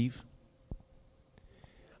receive?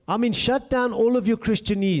 I mean, shut down all of your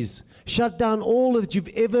Christianese. Shut down all that you've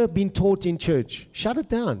ever been taught in church. Shut it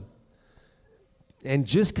down. And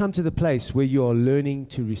just come to the place where you are learning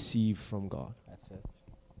to receive from God. That's it.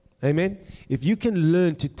 Amen? If you can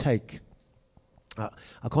learn to take, I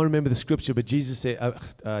can't remember the scripture, but Jesus said,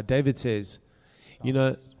 David says,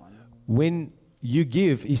 when you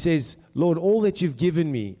give, he says, Lord, all that you've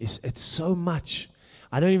given me, it's so much.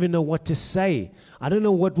 I don't even know what to say. I don't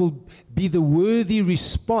know what will be the worthy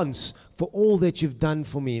response for all that you've done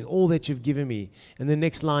for me and all that you've given me. And the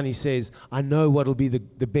next line he says, I know what will be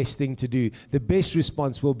the best thing to do. The best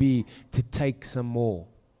response will be to take some more.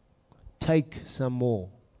 Take some more.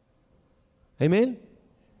 Amen?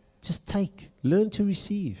 Just take. Learn to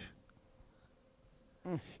receive.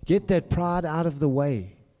 Get that pride out of the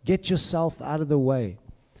way. Get yourself out of the way.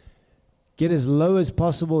 Get as low as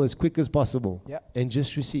possible, as quick as possible. Yep. And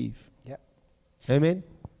just receive. Yep. Amen?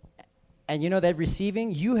 And you know that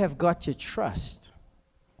receiving, you have got to trust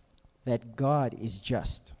that God is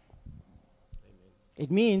just. It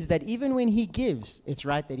means that even when he gives, it's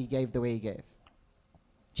right that he gave the way he gave.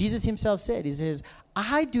 Jesus himself said, he says,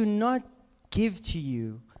 I do not give to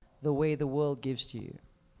you the way the world gives to you.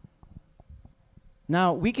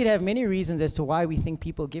 Now, we could have many reasons as to why we think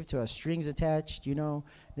people give to us. Strings attached,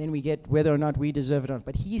 then we get whether or not we deserve it or not.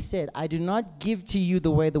 But he said, I do not give to you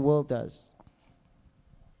the way the world does.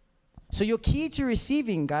 So your key to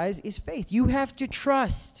receiving, guys, is faith. You have to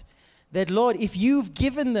trust that, Lord, if you've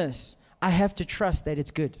given this, I have to trust that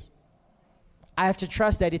it's good. I have to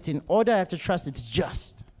trust that it's in order. I have to trust it's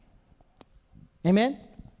just. Amen?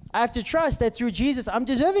 I have to trust that through Jesus, I'm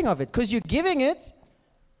deserving of it. Because you're giving it,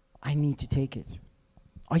 I need to take it.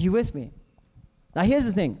 Are you with me? Now, here's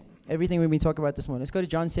the thing. Everything we've been talking about this morning. Let's go to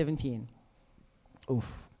John 17.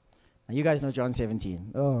 Oof. Now, you guys know John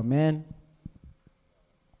 17. Oh, man.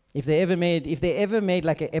 If they ever made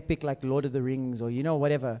like an epic like Lord of the Rings or,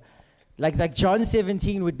 whatever, like John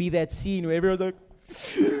 17 would be that scene where everyone's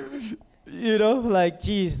like,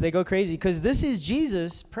 geez, they go crazy. Because this is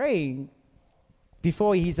Jesus praying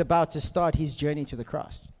before he's about to start his journey to the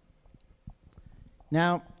cross.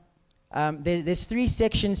 Now, there's three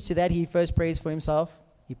sections to that. He first prays for himself,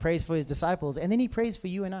 he prays for his disciples, and then he prays for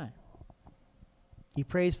you and I. He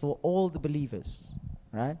prays for all the believers,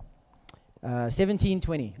 right?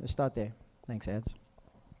 17:20. Let's start there. Thanks, Ads.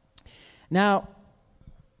 Now,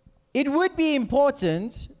 it would be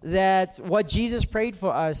important that what Jesus prayed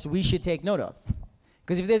for us, we should take note of.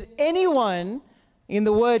 Because if there's anyone in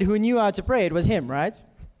the Word who knew how to pray, it was him, right?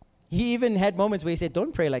 He even had moments where he said,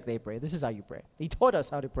 don't pray like they pray. This is how you pray. He taught us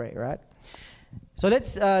how to pray, right? So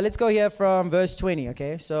let's go here from verse 20,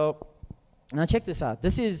 okay? So now check this out.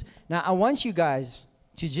 Now I want you guys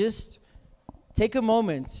to just take a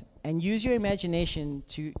moment and use your imagination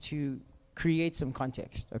to create some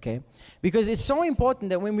context, okay? Because it's so important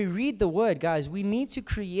that when we read the Word, guys, we need to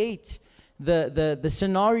create the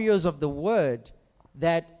scenarios of the Word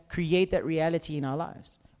that create that reality in our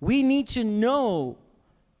lives. We need to know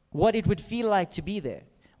what it would feel like to be there.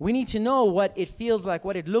 We need to know what it feels like,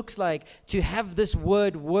 what it looks like to have this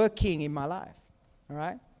Word working in my life, all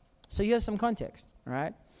right? So here's some context, all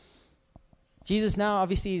right? Jesus now,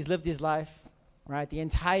 obviously, he's lived his life, right? The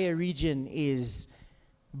entire region is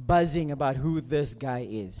buzzing about who this guy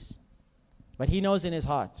is. But he knows in his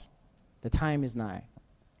heart the time is nigh,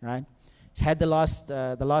 right? He's had the last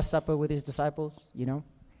supper with his disciples, you know,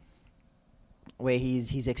 where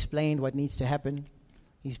he's explained what needs to happen.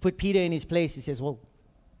 He's put Peter in his place. He says, well,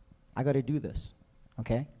 I got to do this,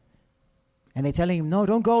 okay? And they're telling him, no,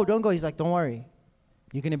 don't go. He's like, don't worry.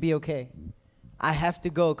 You're going to be okay. I have to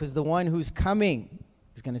go because the one who's coming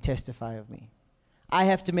is going to testify of me. I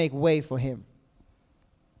have to make way for him.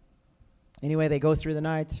 Anyway, they go through the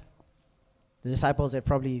night. The disciples have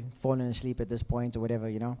probably fallen asleep at this point or whatever,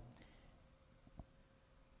 you know.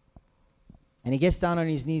 And he gets down on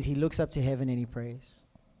his knees. He looks up to heaven and he prays.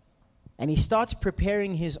 And he starts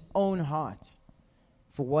preparing his own heart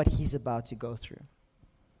for what he's about to go through.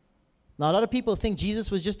 Now, a lot of people think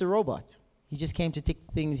Jesus was just a robot. He just came to tick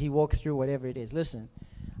things. He walked through whatever it is. Listen,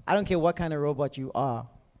 I don't care what kind of robot you are,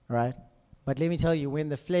 right? But let me tell you, when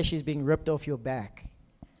the flesh is being ripped off your back,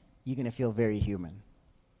 you're going to feel very human.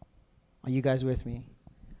 Are you guys with me?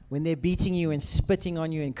 When they're beating you and spitting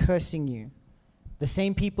on you and cursing you, the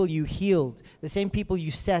same people you healed, the same people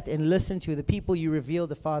you sat and listened to, the people you revealed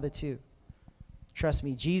the Father to. Trust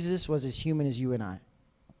me, Jesus was as human as you and I.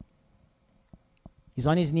 He's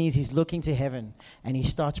on his knees, he's looking to heaven, and he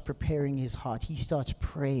starts preparing his heart. He starts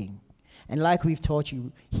praying. And like we've taught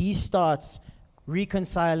you, he starts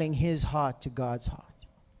reconciling his heart to God's heart.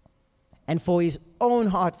 And for his own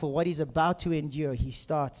heart, for what he's about to endure, he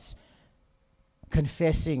starts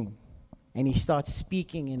confessing and he starts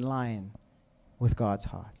speaking in line with God's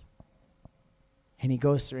heart. And he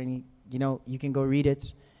goes through and you can go read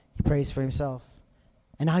it. He prays for himself.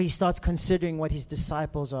 And now he starts considering what his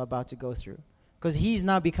disciples are about to go through. Because he's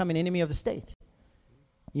now become an enemy of the state.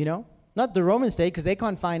 You know? Not the Roman state, because they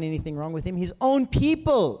can't find anything wrong with him. His own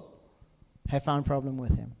people have found problem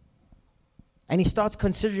with him. And he starts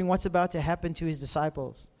considering what's about to happen to his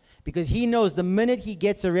disciples. Because he knows the minute he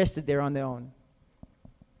gets arrested, they're on their own.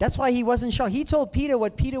 That's why he wasn't shocked. He told Peter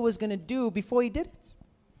what Peter was going to do before he did it.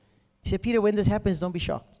 He said, Peter, when this happens, don't be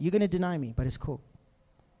shocked. You're going to deny me, but it's cool.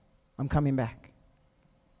 I'm coming back.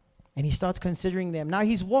 And he starts considering them. Now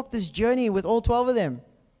he's walked this journey with all 12 of them.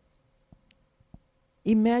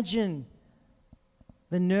 Imagine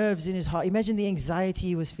the nerves in his heart. Imagine the anxiety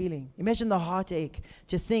he was feeling. Imagine the heartache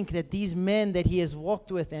to think that these men that he has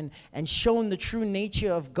walked with and shown the true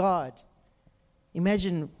nature of God,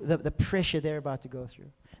 imagine the pressure they're about to go through,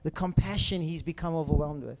 the compassion he's become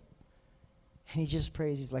overwhelmed with. And he just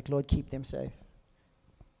prays. He's like, Lord, keep them safe.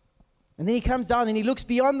 And then he comes down and he looks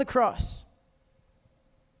beyond the cross.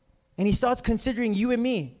 And he starts considering you and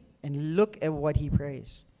me. And look at what he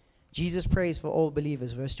prays. Jesus prays for all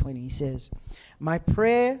believers. Verse 20, he says, my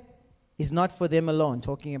prayer is not for them alone,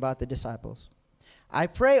 talking about the disciples. I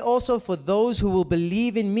pray also for those who will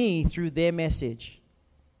believe in me through their message,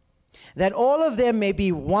 that all of them may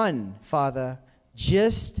be one, Father,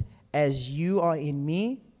 just as you are in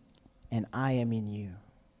me and I am in you.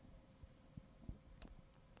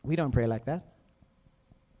 We don't pray like that.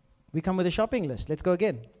 We come with a shopping list. Let's go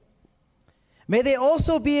again. May they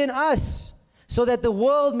also be in us, so that the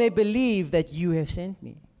world may believe that you have sent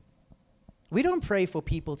me. We don't pray for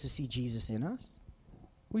people to see Jesus in us.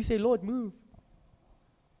 We say, Lord, move.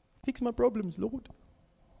 Fix my problems, Lord.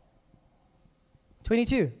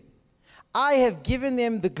 22. I have given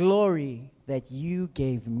them the glory that you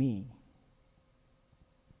gave me,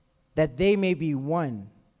 that they may be one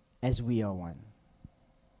as we are one.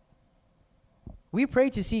 We pray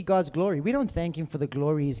to see God's glory. We don't thank him for the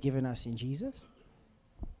glory he's given us in Jesus.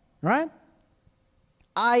 Right?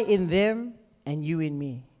 I in them and you in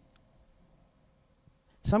me.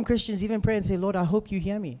 Some Christians even pray and say, Lord, I hope you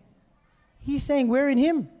hear me. He's saying we're in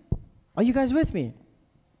him. Are you guys with me?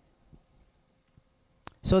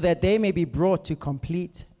 So that they may be brought to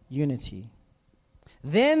complete unity.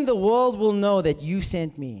 Then the world will know that you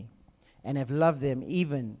sent me and have loved them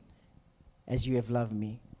even as you have loved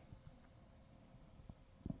me.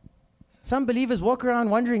 Some believers walk around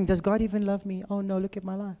wondering, does God even love me? Oh no, look at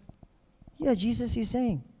my life. Yeah, Jesus is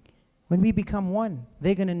saying, when we become one,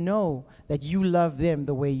 they're going to know that you love them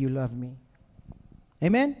the way you love me.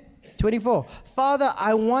 Amen? 24. Father,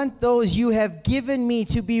 I want those you have given me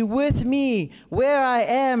to be with me where I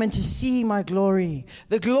am and to see my glory.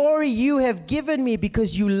 The glory you have given me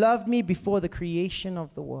because you loved me before the creation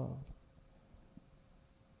of the world.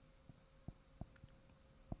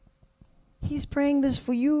 He's praying this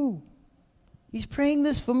for you. He's praying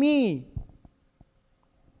this for me.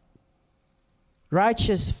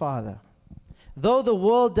 Righteous Father, though the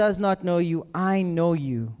world does not know you, I know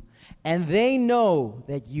you, and they know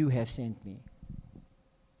that you have sent me.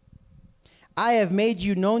 I have made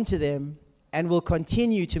you known to them and will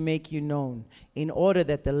continue to make you known, in order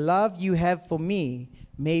that the love you have for me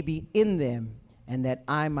may be in them and that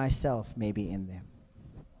I myself may be in them.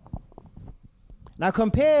 Now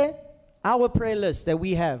compare our prayer list that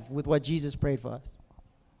we have with what Jesus prayed for us.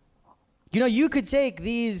 You know, you could take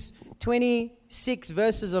these 26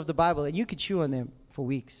 verses of the Bible and you could chew on them for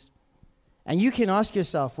weeks. And you can ask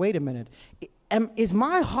yourself, wait a minute, is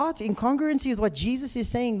my heart in congruency with what Jesus is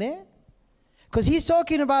saying there? Because he's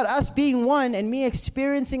talking about us being one and me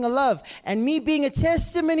experiencing a love and me being a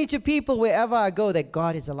testimony to people wherever I go that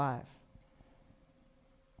God is alive.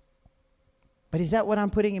 But is that what I'm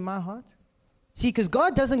putting in my heart? See, because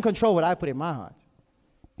God doesn't control what I put in my heart.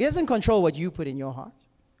 He doesn't control what you put in your heart.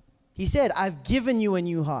 He said, I've given you a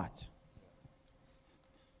new heart.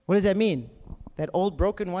 What does that mean? That old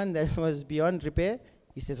broken one that was beyond repair?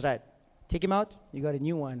 He says, right, take him out. You got a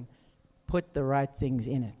new one. Put the right things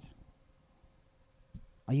in it.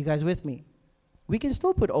 Are you guys with me? We can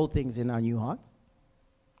still put old things in our new heart.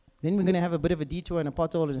 Then we're going to have a bit of a detour and a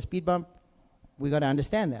pothole and a speed bump. We got to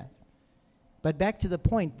understand that. But back to the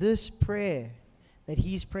point, this prayer that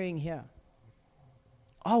he's praying here,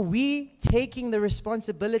 are we taking the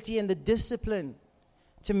responsibility and the discipline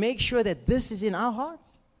to make sure that this is in our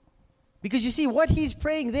hearts? Because you see, what he's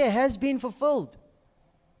praying there has been fulfilled.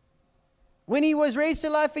 When he was raised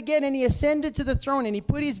to life again and he ascended to the throne and he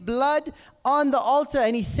put his blood on the altar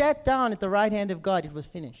and he sat down at the right hand of God, it was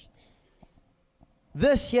finished.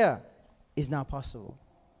 This here is now possible.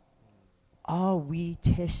 Are we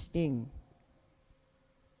testing?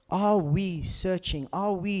 Are we searching?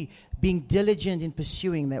 Are we being diligent in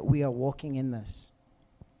pursuing that we are walking in this?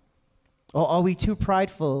 Or are we too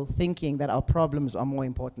prideful thinking that our problems are more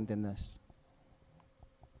important than this?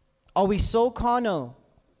 Are we so carnal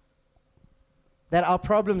that our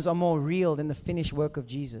problems are more real than the finished work of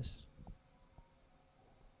Jesus?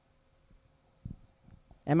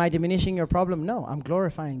 Am I diminishing your problem? No, I'm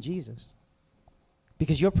glorifying Jesus.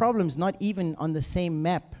 Because your problem's not even on the same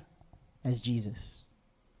map as Jesus.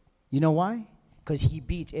 You know why? Because he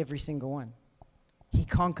beat every single one. He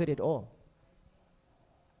conquered it all.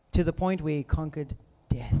 To the point where he conquered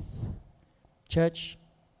death. Church,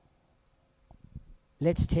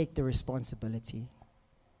 let's take the responsibility.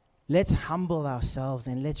 Let's humble ourselves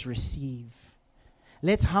and let's receive.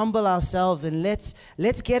 Let's humble ourselves and let's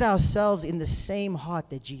get ourselves in the same heart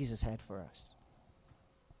that Jesus had for us.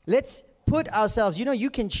 Let's put ourselves, you know, you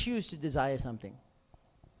can choose to desire something.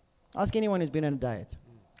 Ask anyone who's been on a diet.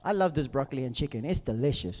 I love this broccoli and chicken. It's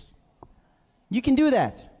delicious. You can do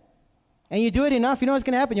that. And you do it enough, you know what's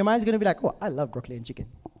going to happen? Your mind's going to be like, oh, I love broccoli and chicken.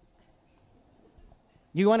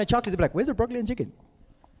 You want a chocolate, they'll be like, where's the broccoli and chicken?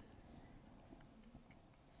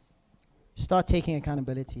 Start taking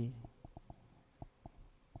accountability.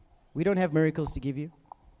 We don't have miracles to give you.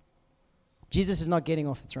 Jesus is not getting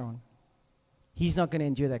off the throne. He's not going to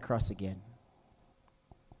endure that cross again.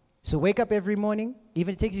 So wake up every morning,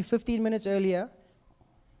 even if it takes you 15 minutes earlier,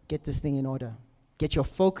 get this thing in order. Get your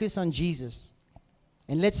focus on Jesus.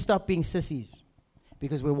 And let's stop being sissies.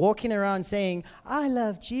 Because we're walking around saying, I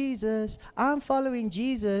love Jesus. I'm following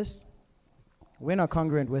Jesus. We're not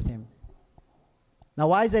congruent with him. Now,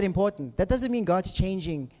 why is that important? That doesn't mean God's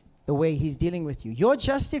changing the way he's dealing with you. Your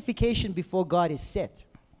justification before God is set.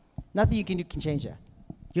 Nothing you can do can change that.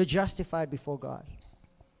 You're justified before God.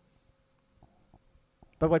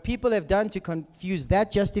 But what people have done to confuse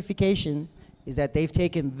that justification is that they've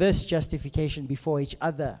taken this justification before each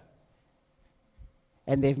other.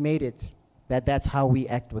 And they've made it that that's how we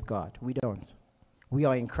act with God. We don't. We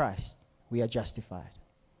are in Christ. We are justified.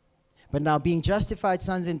 But now, being justified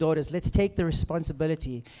sons and daughters, let's take the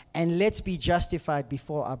responsibility and let's be justified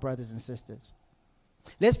before our brothers and sisters.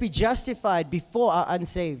 Let's be justified before our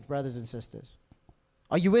unsaved brothers and sisters.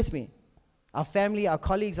 Are you with me? our family, our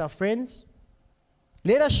colleagues, our friends.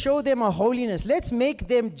 Let us show them our holiness. Let's make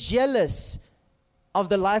them jealous of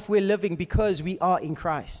the life we're living because we are in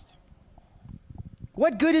Christ.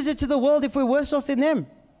 What good is it to the world if we're worse off than them?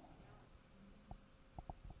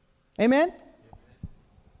 Amen?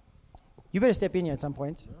 You better step in here at some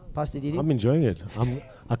point, Pastor Didi. I'm enjoying it.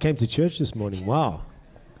 I came to church this morning. Wow.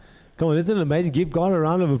 Come on, isn't it amazing? Give God a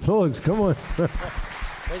round of applause. Come on.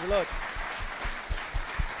 Praise the Lord.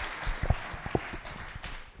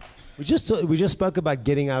 We just spoke about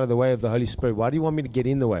getting out of the way of the Holy Spirit. Why do you want me to get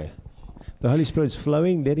in the way? The Holy Spirit's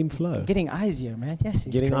flowing, let him flow. I'm getting eyes here, man. Yes,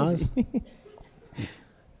 it's Getting crazy. eyes?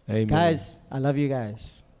 Amen. Guys, I love you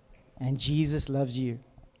guys. And Jesus loves you.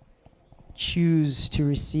 Choose to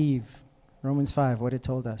receive. Romans 5, what it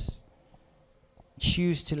told us.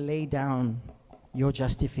 Choose to lay down your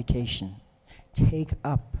justification. Take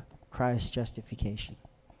up Christ's justification.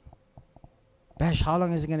 Bash, how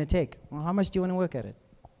long is it going to take? Well, how much do you want to work at it?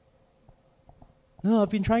 No, I've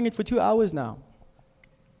been trying it for 2 hours now.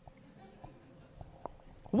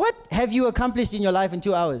 What have you accomplished in your life in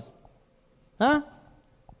 2 hours? Huh?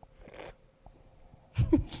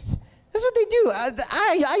 That's what they do.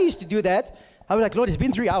 I used to do that. I was like, Lord, it's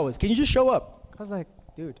been 3 hours. Can you just show up? I was like,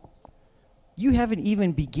 dude, you haven't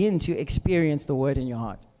even begun to experience the word in your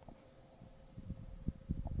heart.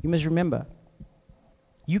 You must remember,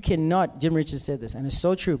 you cannot, Jim Richards said this, and it's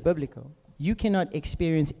so true, biblical. You cannot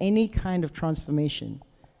experience any kind of transformation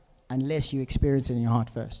unless you experience it in your heart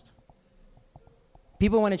first.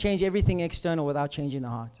 People want to change everything external without changing the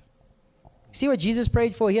heart. See what Jesus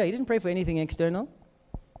prayed for here? He didn't pray for anything external.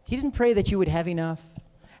 He didn't pray that you would have enough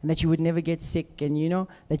and that you would never get sick and,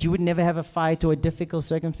 that you would never have a fight or a difficult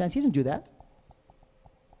circumstance. He didn't do that.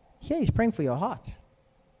 Here he's praying for your heart.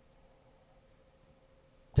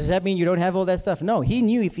 Does that mean you don't have all that stuff? No, he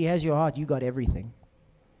knew if he has your heart, you got everything.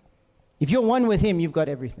 If you're one with him, you've got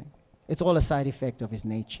everything. It's all a side effect of his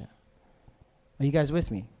nature. Are you guys with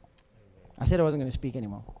me? I said I wasn't going to speak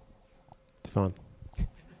anymore. It's fine.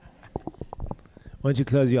 Why don't you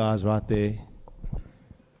close your eyes right there?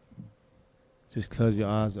 Just close your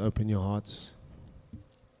eyes, open your hearts.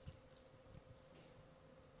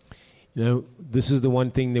 This is the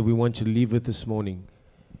one thing that we want you to leave with this morning.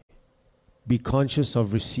 Be conscious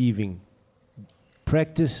of receiving.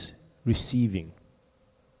 Practice receiving.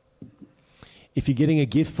 If you're getting a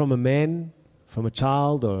gift from a man, from a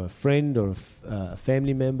child or a friend or a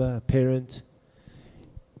family member, a parent,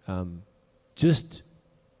 just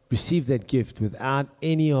receive that gift without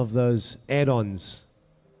any of those add-ons.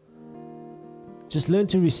 Just learn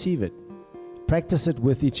to receive it. Practice it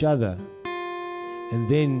with each other. And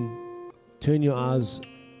then turn your eyes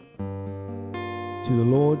to the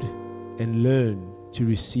Lord and learn to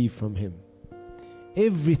receive from him.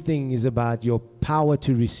 Everything is about your power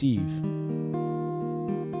to receive.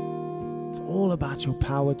 It's all about your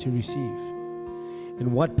power to receive.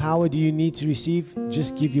 And what power do you need to receive?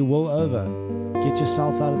 Just give your will over. Get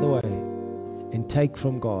yourself out of the way and take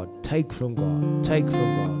from God. Take from God. Take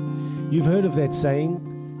from God. You've heard of that saying,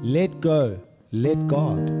 let go, let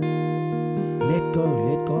God. Let go,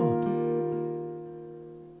 let God.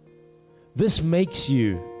 This makes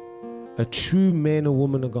you a true man or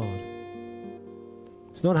woman of God.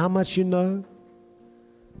 It's not how much you know.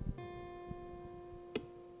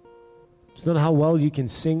 It's not how well you can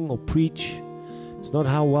sing or preach. It's not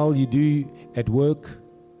how well you do at work,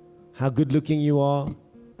 how good looking you are.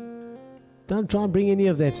 Don't try and bring any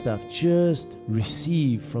of that stuff. Just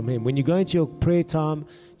receive from him. When you go into your prayer time,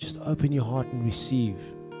 just open your heart and receive.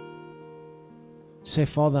 Say,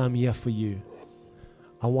 Father, I'm here for you.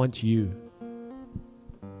 I want you.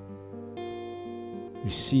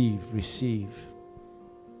 Receive, receive.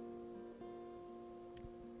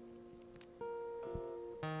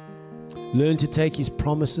 Learn to take his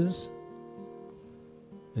promises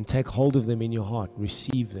and take hold of them in your heart.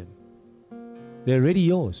 Receive them. They're already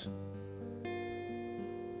yours.